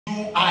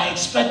you are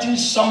expecting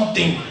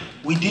something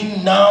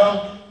within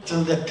now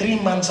till the 3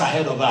 months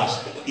ahead of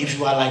us. If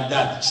you are like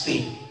that,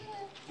 stay.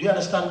 Do you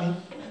understand me?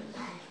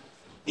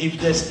 If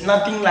there's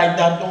nothing like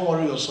that, don't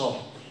worry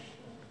yourself.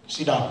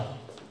 Sit down.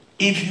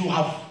 If you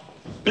have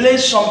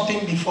placed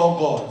something before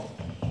God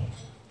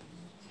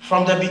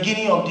from the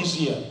beginning of this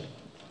year,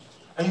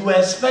 and you are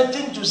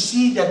expecting to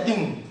see the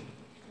thing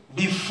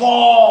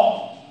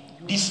before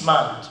this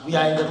month, we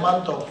are in the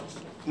month of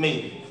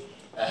May,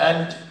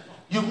 and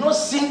you've not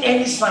seen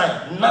any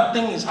sign,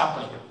 nothing is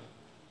happening,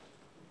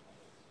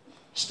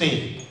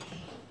 stay.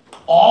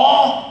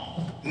 Or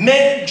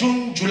May,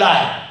 June,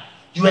 July,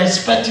 you are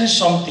expecting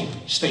something,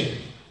 stay.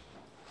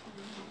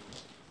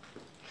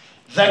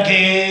 The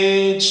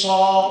gates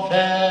of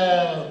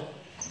hell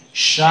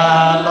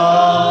shall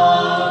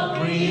not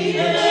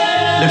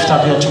prevail. Lift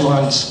up your 2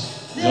 hands.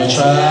 The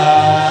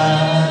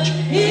church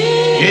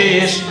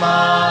is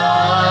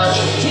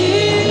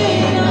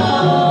marching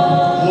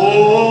on.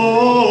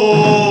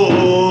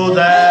 Oh,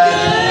 that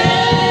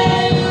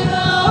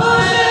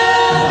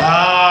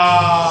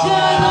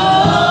shall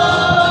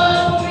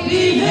not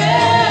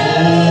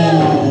prevail.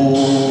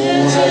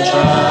 Oh, the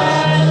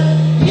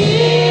church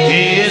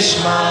is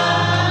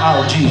marching.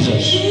 Oh,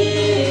 Jesus.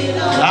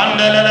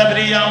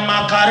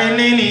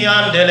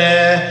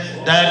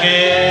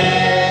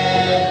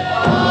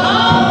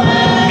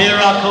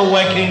 Miracle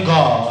working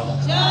God.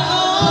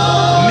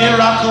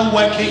 Miracle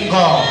working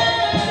God.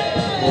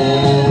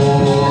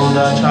 Oh,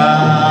 the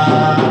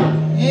child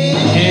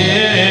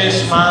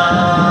is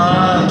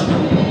mine.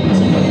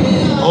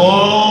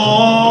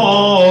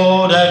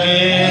 Oh, the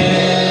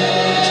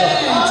gate.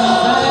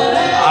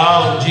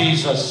 Oh,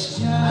 Jesus.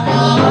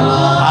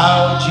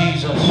 Oh,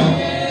 Jesus.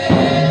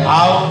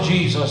 Oh,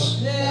 Jesus.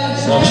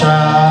 The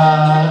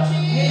child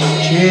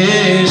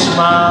is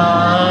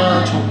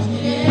mine.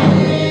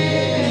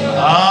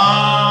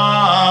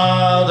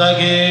 Ah, the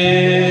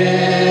gate.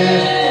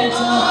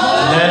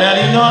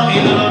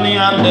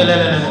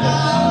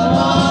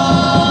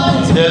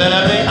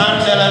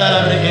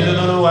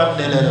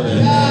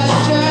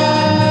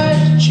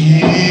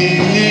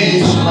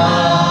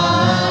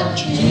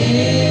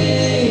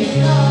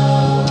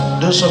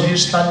 Those of you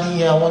standing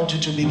here, I want you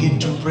to begin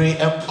to pray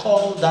and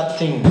call that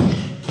thing.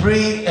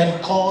 Pray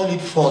and call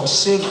it forth.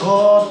 Say,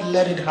 God,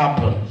 let it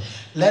happen.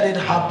 Let it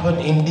happen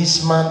in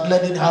this month.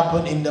 Let it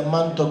happen in the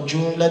month of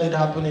June. Let it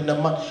happen in the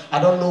month. I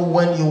don't know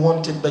when you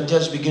want it, but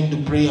just begin to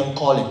pray and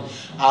call it.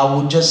 I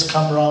will just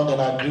come around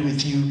and agree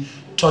with you,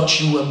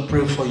 touch you and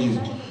pray for you.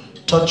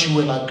 Touch you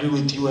and agree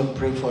with you and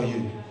pray for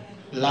you.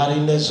 Let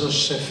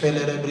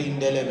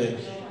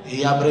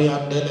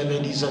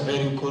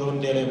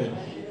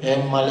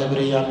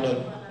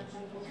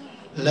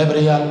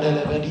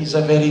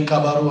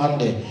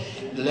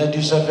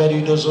us a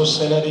very dozo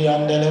celery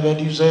and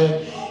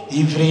delevedize,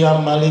 Ivria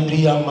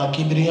Malibria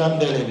Makibrian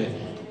deleve.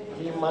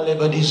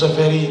 Malebedis a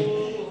very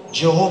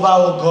Jehovah,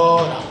 oh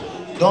God,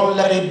 don't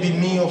let it be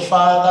me, oh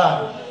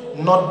Father,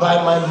 not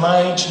by my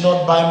might,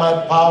 not by my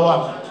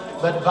power,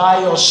 but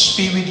by your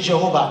Spirit,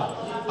 Jehovah.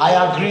 I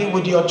agree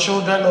with your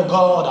children, oh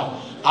God.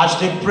 As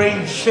they pray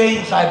in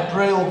faith, I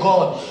pray, oh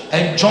God,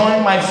 and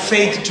join my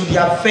faith to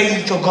their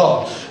faith, oh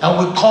God. And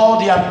we call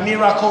their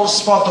miracles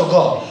forth, oh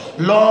God.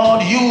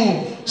 Lord,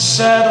 you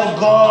said, oh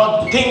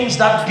God, things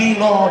that be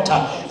not,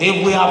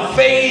 if we have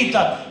faith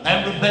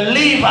and we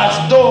believe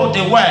as though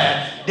they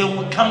were, they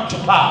will come to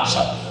pass.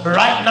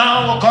 Right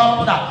now, oh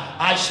God,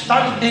 I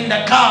stand in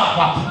the gap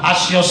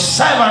as your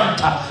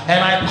servant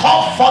and I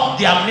call forth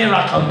their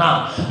miracle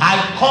now.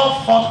 I call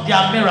forth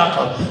their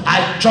miracle.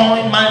 I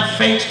join my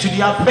faith to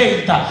their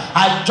faith.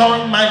 I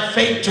join my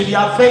faith to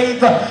their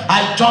faith.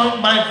 I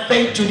join my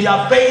faith to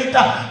their faith.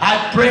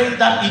 I pray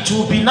that it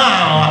will be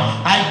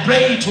now. I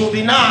pray it will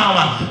be now.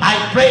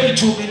 I pray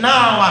it will be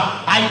now.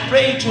 I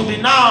pray it will be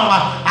now.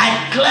 I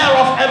clear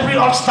off every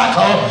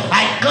obstacle.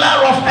 I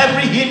clear off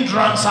every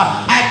hindrance.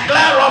 I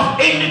clear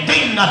off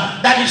anything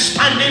that is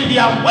standing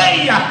their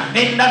way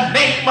in the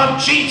name of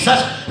Jesus.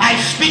 I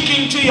speak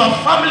into your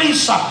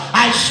families.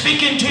 I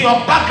speak into your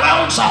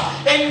backgrounds.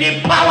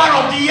 Any power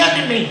of the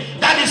enemy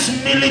that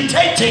is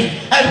militating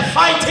and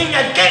fighting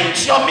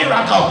against your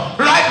miracle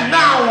right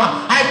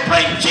now, I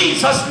pray in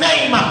Jesus'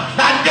 name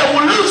that they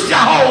will lose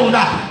their hold.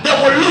 They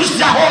will lose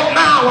their hold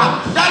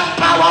now. That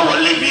power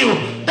will leave you.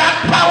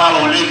 That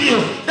power will leave you.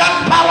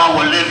 That power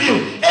will leave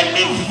you.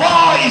 Any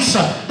voice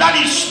that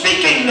is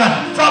speaking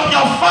from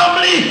your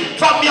family,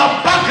 from your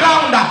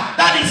background,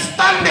 that is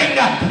standing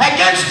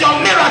against your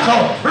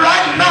miracle,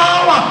 right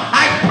now,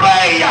 I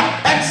pray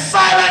and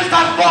silence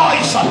that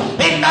voice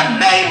in the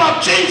name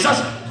of Jesus.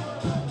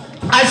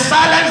 I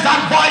silence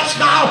that voice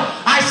now.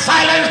 I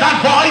silence that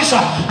voice.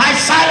 I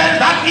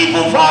silence that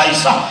evil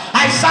voice.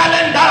 I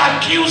silence that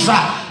accuser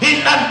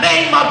in the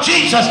name of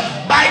Jesus.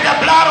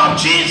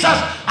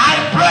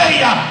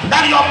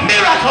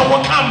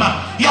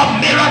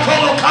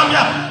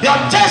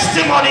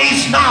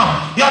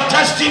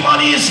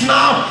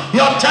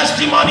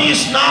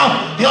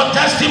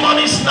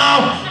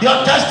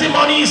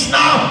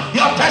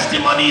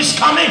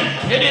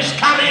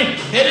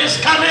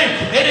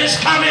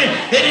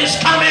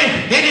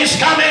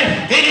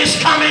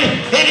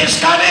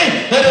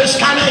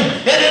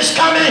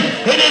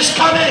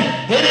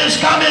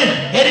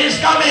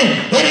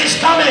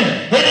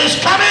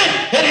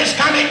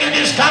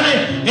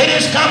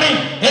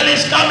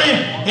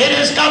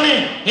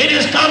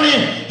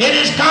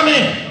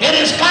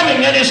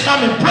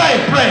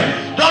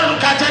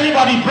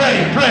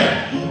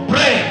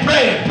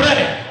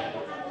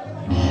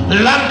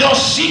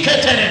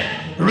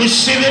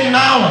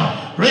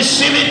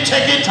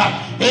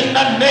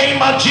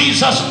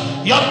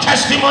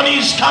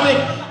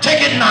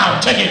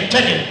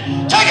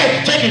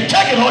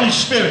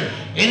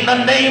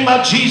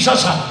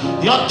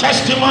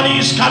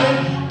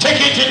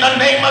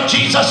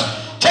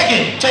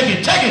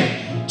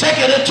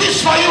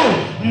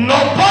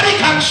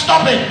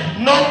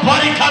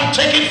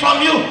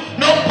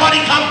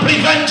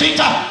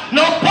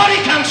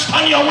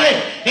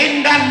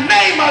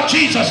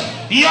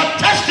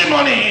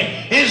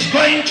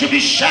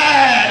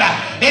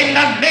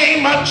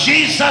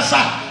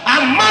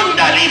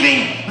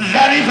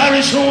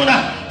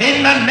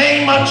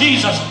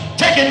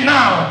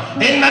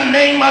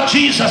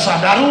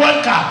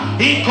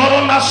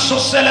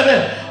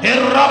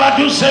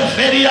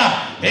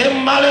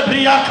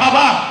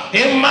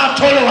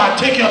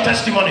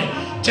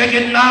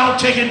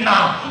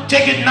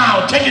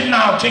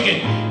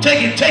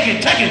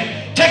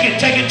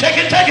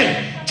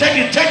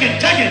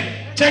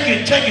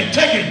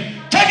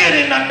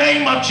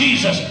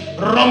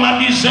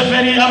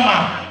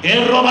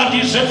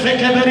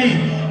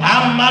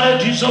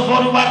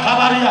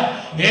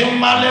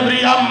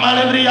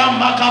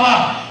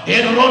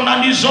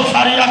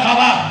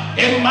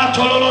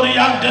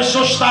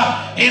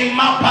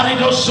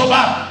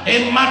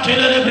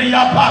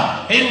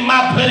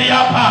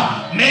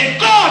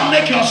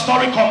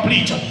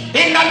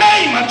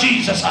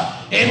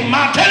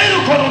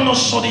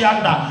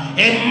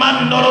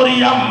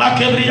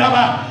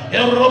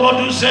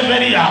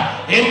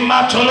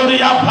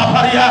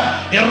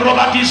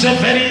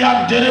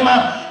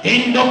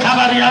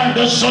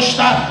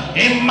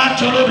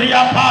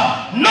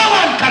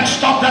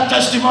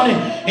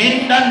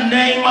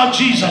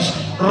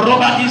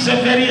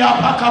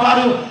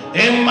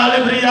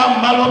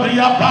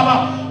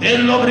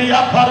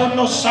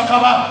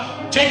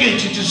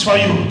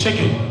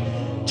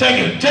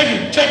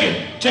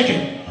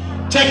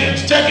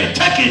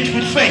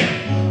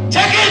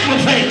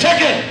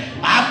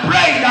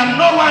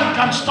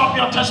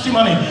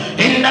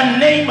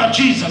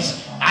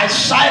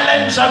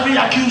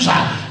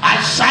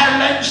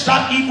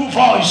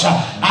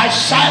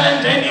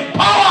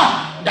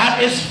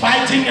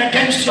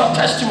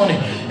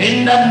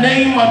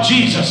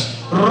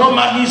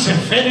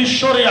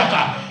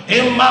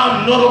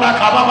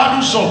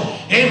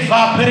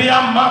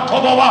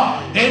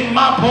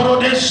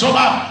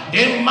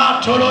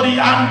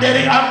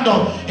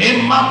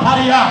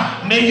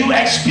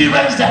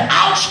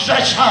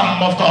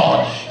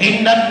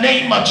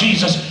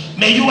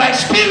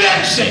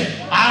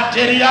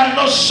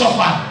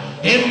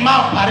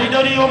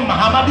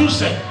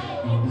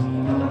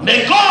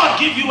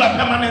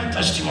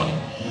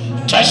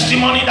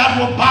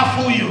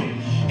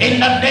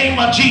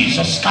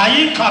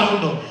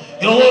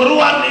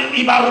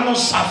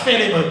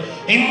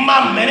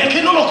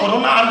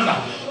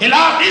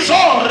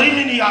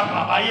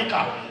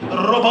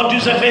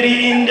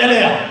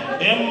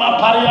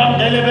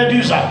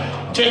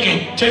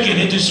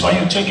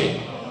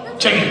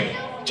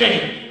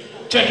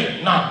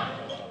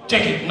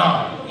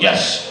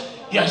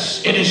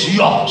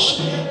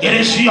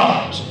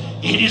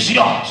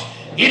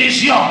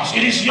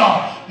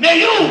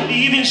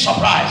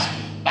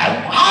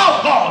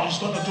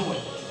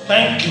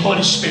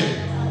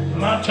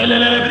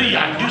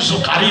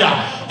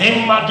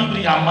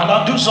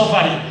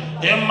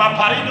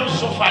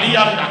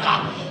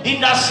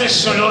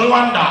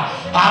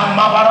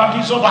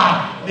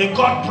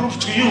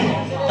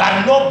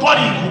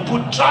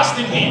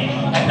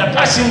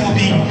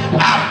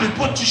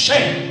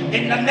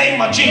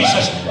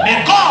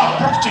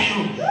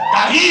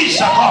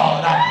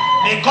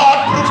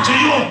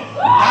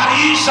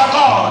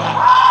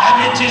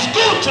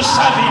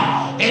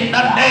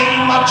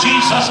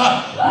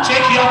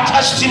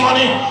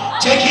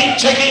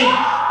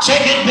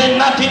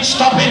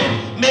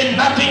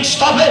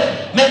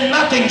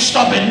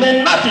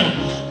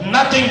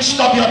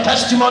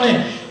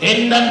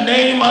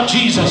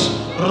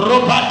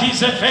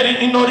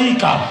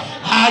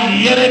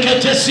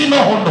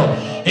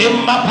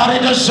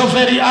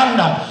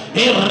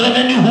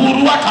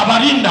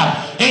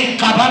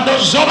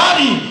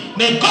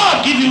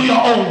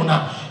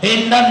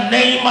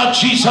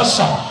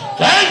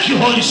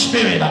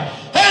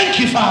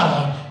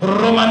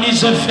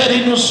 Romanize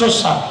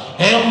Ferinusosa,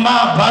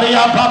 Emma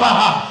Baria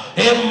Babaha,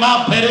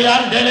 Emma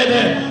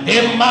Periandelebe,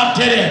 Emma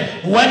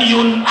Tere. When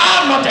you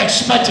are not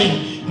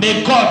expecting,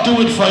 may God do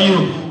it for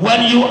you.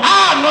 When you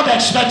are not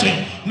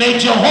expecting, may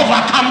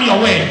Jehovah come your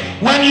way.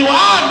 When you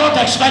are not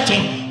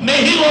expecting,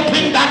 may He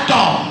open that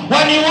door.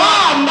 When you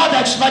are not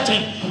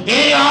expecting,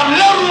 may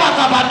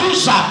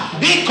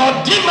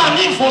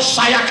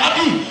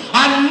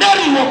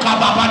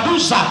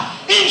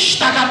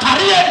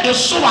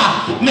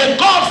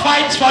God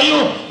fight for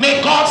you.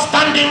 May God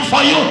stand in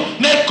for you.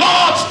 May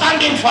God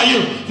stand in for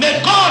you. May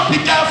God be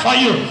there for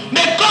you.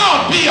 May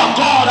God be your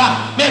God.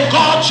 May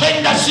God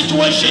change the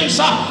situations.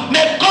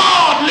 May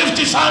God lift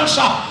His hands.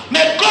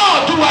 May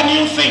God do a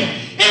new thing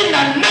in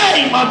the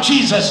name of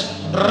Jesus.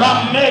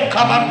 Rame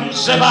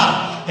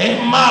kabaduseba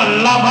ema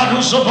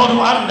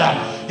labadusoboruanda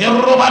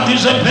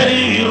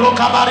erobaduzeperi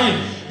rokabari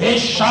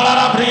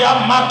eshalarabria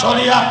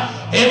matoria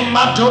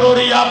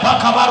emadoria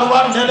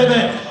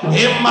bakabaruandelebe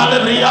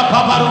emalebria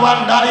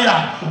pabaruandaria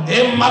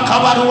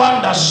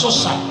emakabaruanda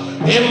sosa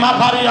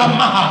emabaria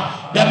maha.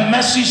 The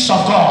mercies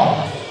of God,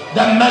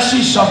 the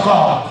mercies of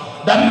God,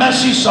 the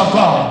mercies of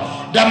God,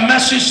 the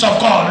mercies of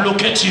God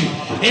look at you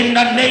in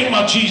the name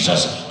of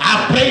Jesus.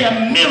 I pray a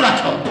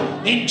miracle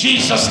in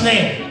Jesus'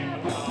 name.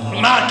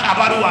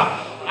 Makabarua.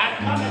 I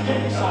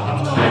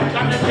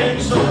come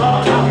against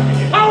God.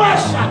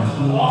 Powers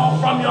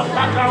from your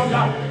background,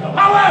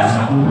 powers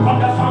from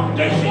the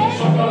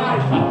foundations of your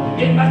life,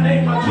 in the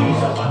name of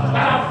Jesus, that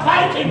are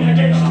fighting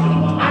against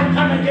you. I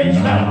come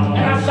against them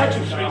and I set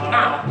you free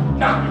now.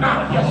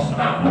 Now, yes,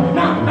 now,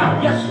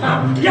 yes,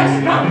 now,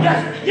 yes, now, yes,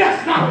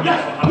 yes, now, yes,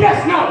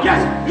 yes, now,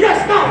 yes,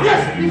 yes, now,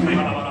 yes, be free.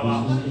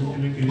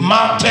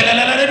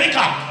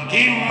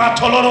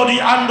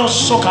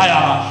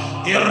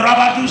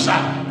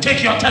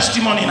 Take your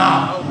testimony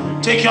now.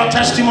 Take your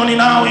testimony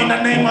now in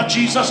the name of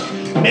Jesus.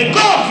 May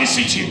God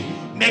visit you.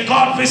 May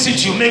God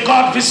visit you. May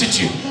God visit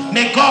you.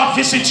 May God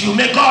visit you.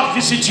 May God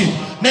visit you.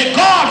 May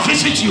God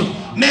visit you.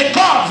 May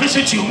God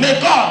visit you. May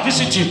God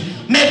visit you.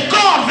 May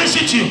God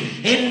visit you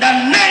in the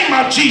name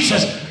of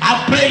Jesus.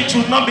 I pray it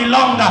will not be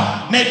longer.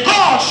 May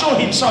God show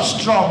Himself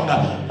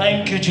stronger.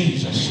 Thank you,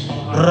 Jesus.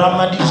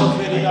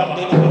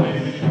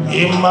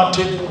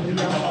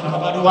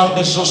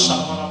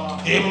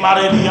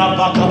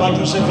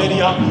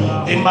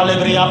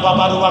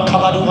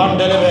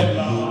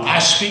 I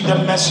speak the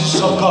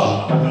message of God.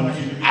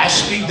 I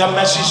speak the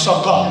message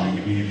of God.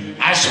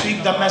 I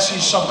speak the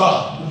message of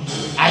God.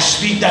 I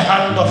speak the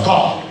hand of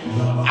God.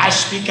 I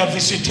speak a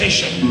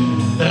visitation.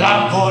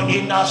 Lambo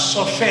ina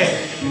sofe,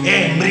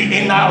 emri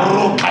ina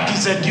ro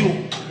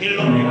kadizedu.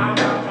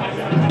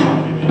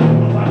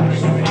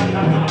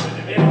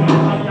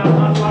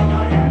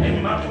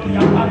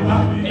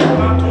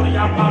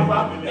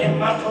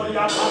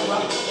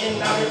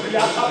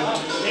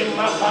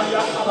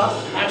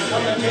 I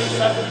come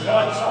against every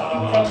voice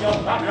from your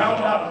background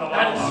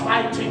that is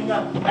fighting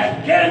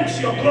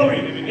against your glory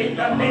in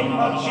the name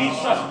of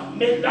Jesus.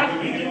 May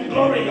that healing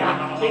glory is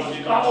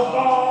God.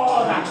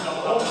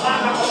 Oh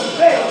Father,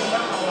 unveil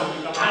now.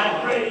 I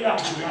pray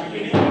that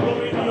healing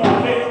glory be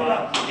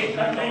unveiled in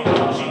the name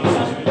of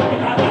Jesus. May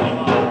that healing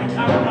glory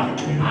come.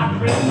 I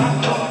pray that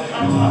glory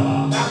come.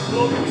 That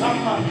glory come.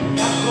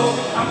 That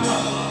glory come.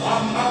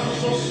 I'm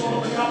so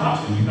sorry.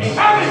 May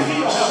heaven be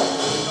your help.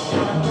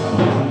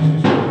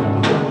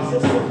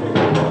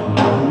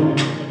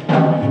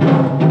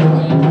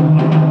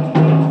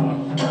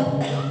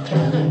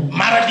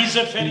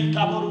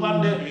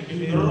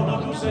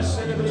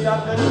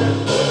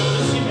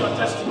 Receive your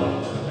testimony.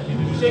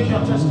 Take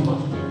your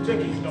testimony.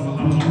 Take it.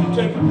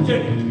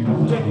 Take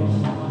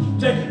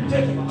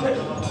it.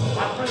 I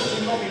pray it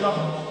will not be long.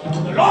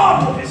 The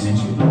Lord will visit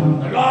you.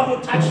 The Lord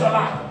will touch your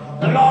life.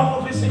 The Lord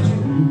will visit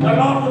you. The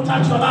Lord will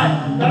touch your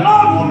life. The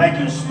Lord will make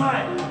you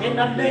smile. In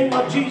the name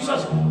of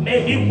Jesus,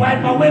 may He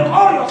wipe away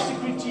all your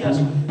secret tears.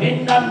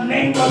 In the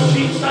name of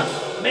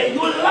Jesus, may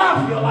you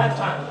laugh your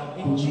lifetime.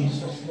 In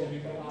Jesus'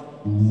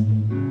 name.